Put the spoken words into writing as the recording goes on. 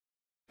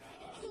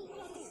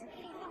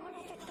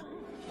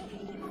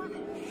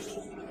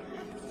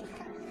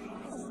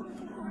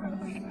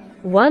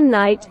One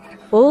night,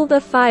 all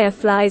the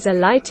fireflies are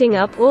lighting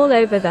up all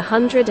over the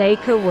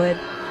 100-acre wood.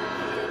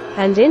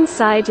 And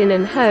inside in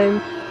an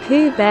home,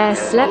 Pooh Bear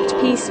slept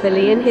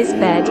peacefully in his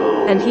bed,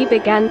 and he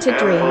began to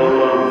dream.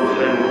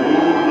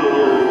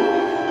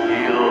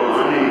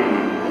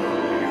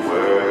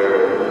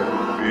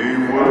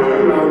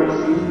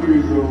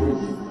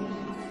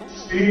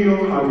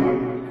 Steal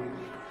honey.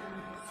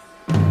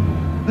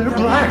 They're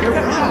black, they're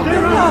brown,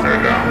 they're up,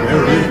 they're down,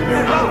 they're in,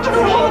 they're out,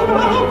 they're all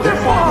around, they're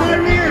far,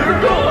 they're near,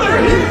 they're gone,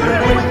 they're here,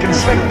 they're quick and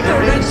slick,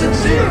 they're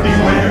insincere.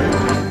 Beware,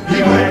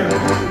 beware,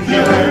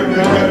 beware,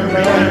 beware,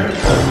 beware.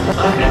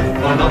 A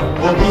heffalump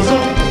or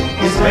woozle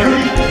is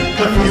very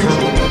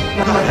confusing.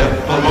 A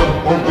heffalump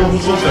or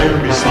woozle's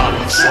very sly.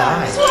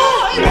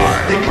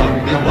 They come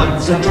in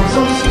ones and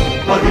twozles,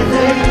 but if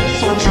they're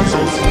so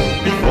choozles,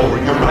 before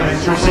your eyes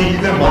you'll see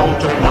them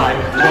multiply.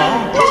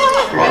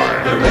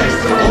 They're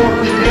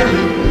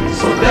extraordinary,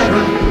 so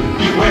better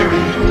be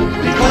wary,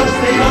 because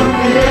they come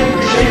in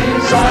every shape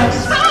and size.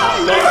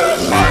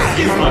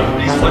 If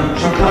money's what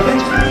you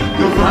covet,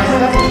 you'll find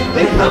that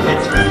they love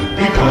it,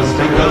 because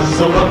they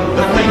guzzle up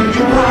the thing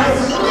you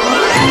prize.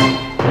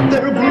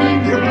 They're blue,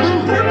 they're blue,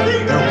 they're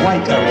pink, they're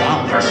white, they're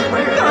round, they're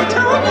square, they're a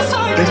terrible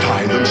sight. They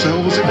tie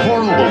themselves in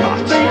horrible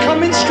knots. They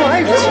come in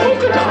stripes,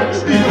 polka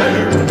dots.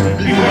 Beware,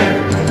 beware,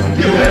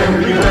 beware,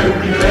 beware,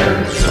 beware.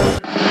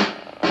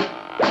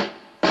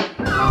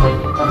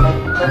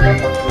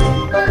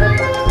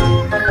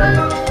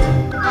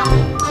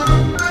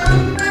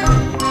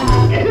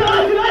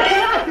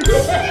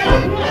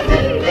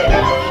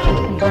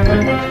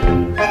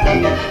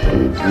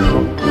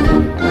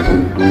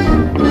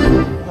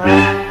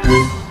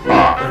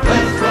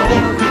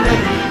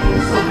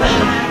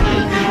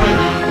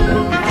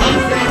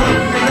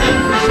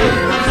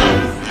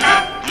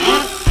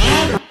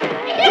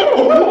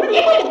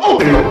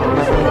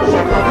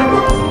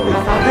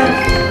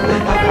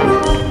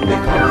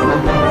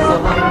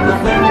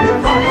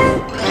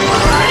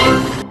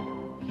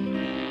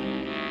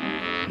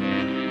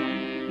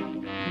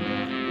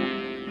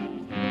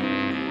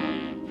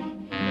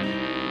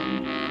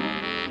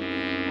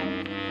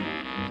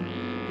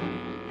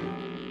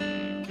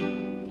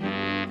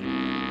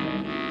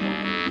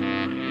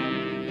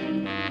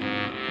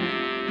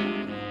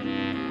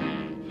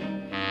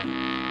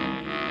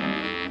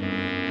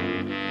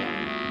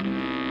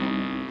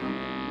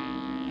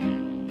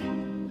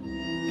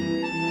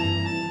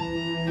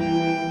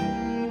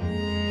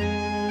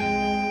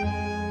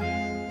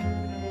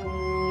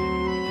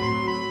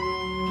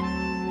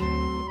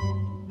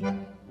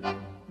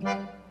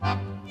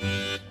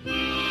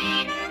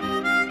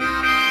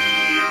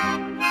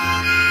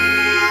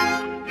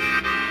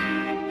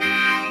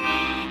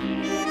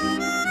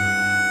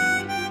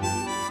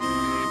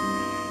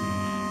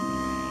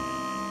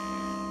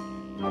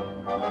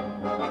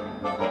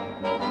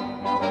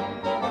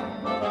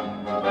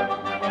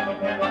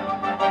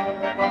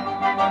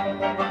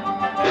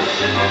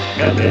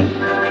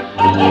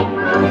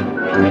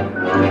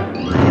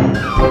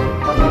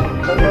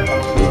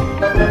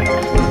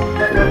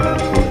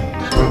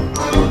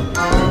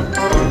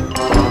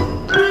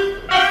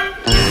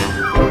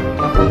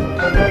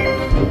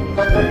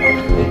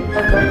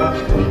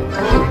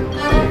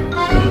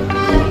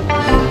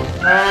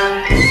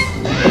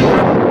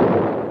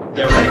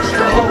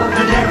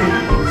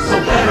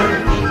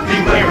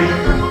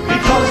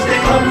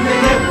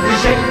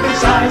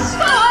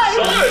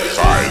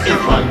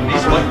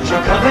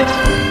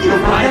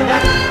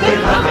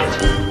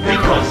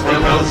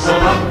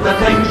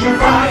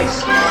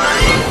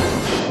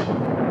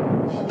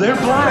 They're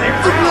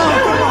black, they're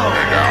brown,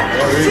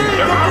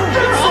 they're out,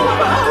 they're all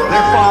about,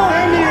 they're far,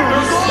 they're near,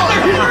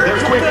 they're here,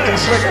 they're quick and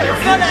slick,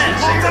 they're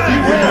insincere.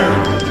 Beware,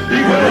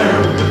 beware,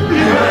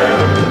 beware,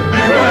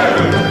 beware,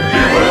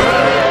 beware.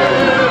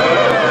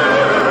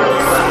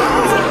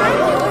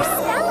 We're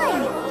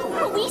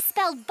spelling. We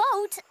spelled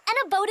boat and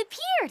a boat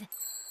appeared.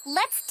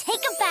 Let's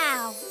take a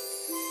bow.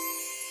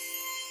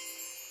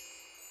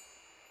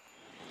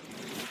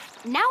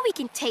 Now we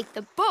can take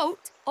the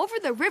boat over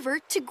the river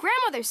to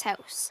Grandmother's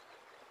house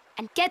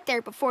and get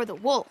there before the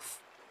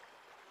wolf.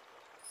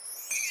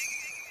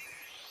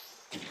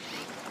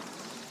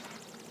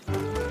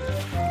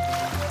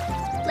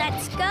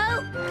 Let's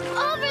go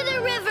over the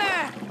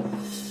river.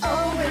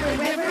 Over the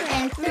river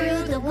and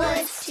through the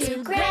woods,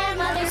 to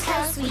Grandmother's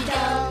house we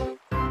go.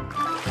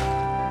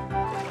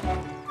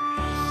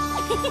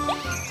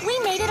 We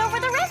made it over